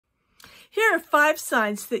Here are 5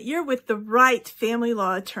 signs that you're with the right family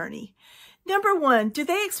law attorney. Number 1, do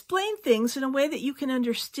they explain things in a way that you can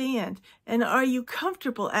understand? And are you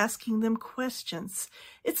comfortable asking them questions?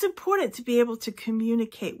 It's important to be able to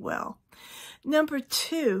communicate well. Number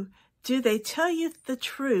 2, do they tell you the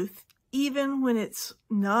truth even when it's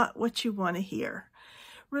not what you want to hear?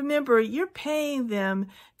 Remember, you're paying them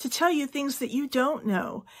to tell you things that you don't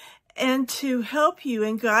know and to help you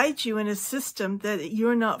and guide you in a system that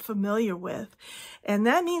you're not familiar with. And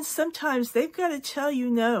that means sometimes they've got to tell you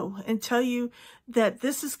no and tell you that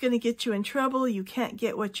this is going to get you in trouble, you can't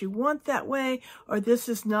get what you want that way, or this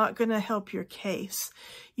is not going to help your case.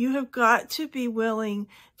 You have got to be willing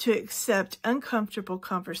to accept uncomfortable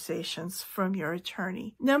conversations from your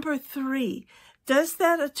attorney. Number 3, does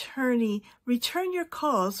that attorney return your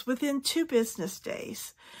calls within 2 business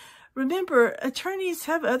days? Remember, attorneys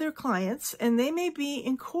have other clients and they may be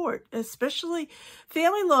in court, especially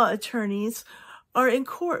family law attorneys are in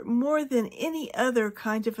court more than any other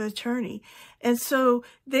kind of attorney. And so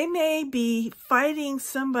they may be fighting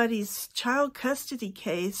somebody's child custody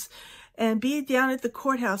case and be down at the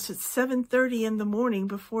courthouse at 7:30 in the morning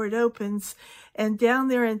before it opens and down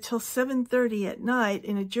there until 7:30 at night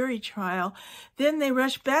in a jury trial. Then they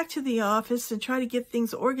rush back to the office and try to get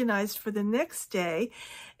things organized for the next day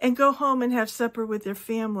and go home and have supper with their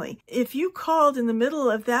family. If you called in the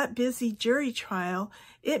middle of that busy jury trial,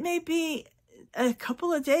 it may be a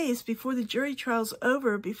couple of days before the jury trial's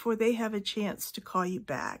over before they have a chance to call you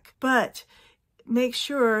back. But make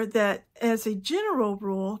sure that as a general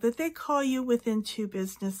rule that they call you within 2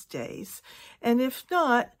 business days. And if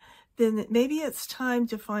not, then maybe it's time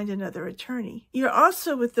to find another attorney. You're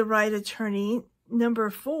also with the right attorney, number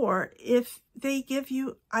 4, if they give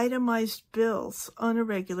you itemized bills on a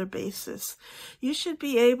regular basis. You should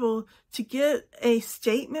be able to get a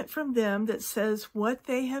statement from them that says what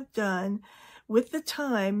they have done with the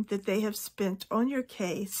time that they have spent on your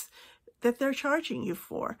case that they're charging you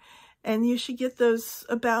for. And you should get those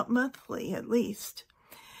about monthly at least.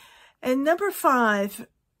 And number 5,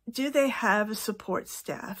 do they have a support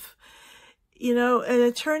staff? You know, an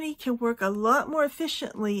attorney can work a lot more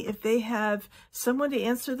efficiently if they have someone to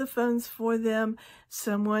answer the phones for them,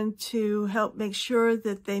 someone to help make sure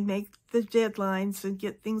that they make the deadlines and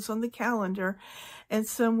get things on the calendar, and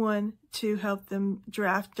someone to help them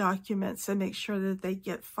draft documents and make sure that they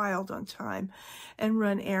get filed on time and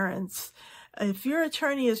run errands. If your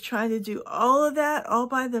attorney is trying to do all of that all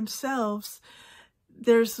by themselves,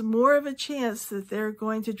 there's more of a chance that they're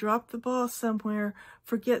going to drop the ball somewhere,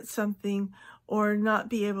 forget something, or not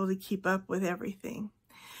be able to keep up with everything.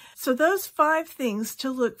 So those 5 things to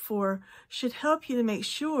look for should help you to make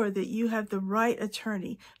sure that you have the right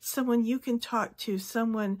attorney, someone you can talk to,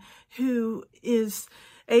 someone who is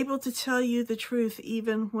able to tell you the truth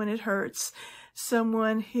even when it hurts,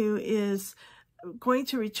 someone who is going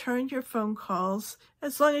to return your phone calls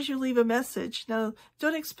as long as you leave a message. Now,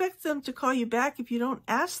 don't expect them to call you back if you don't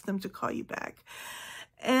ask them to call you back.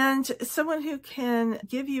 And someone who can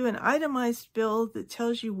give you an itemized bill that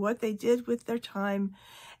tells you what they did with their time,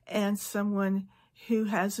 and someone who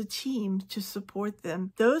has a team to support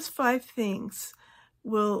them. Those 5 things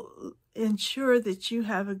will ensure that you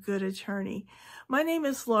have a good attorney. My name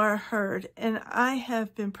is Laura Hurd, and I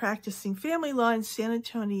have been practicing family law in San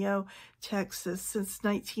Antonio, Texas since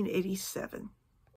 1987.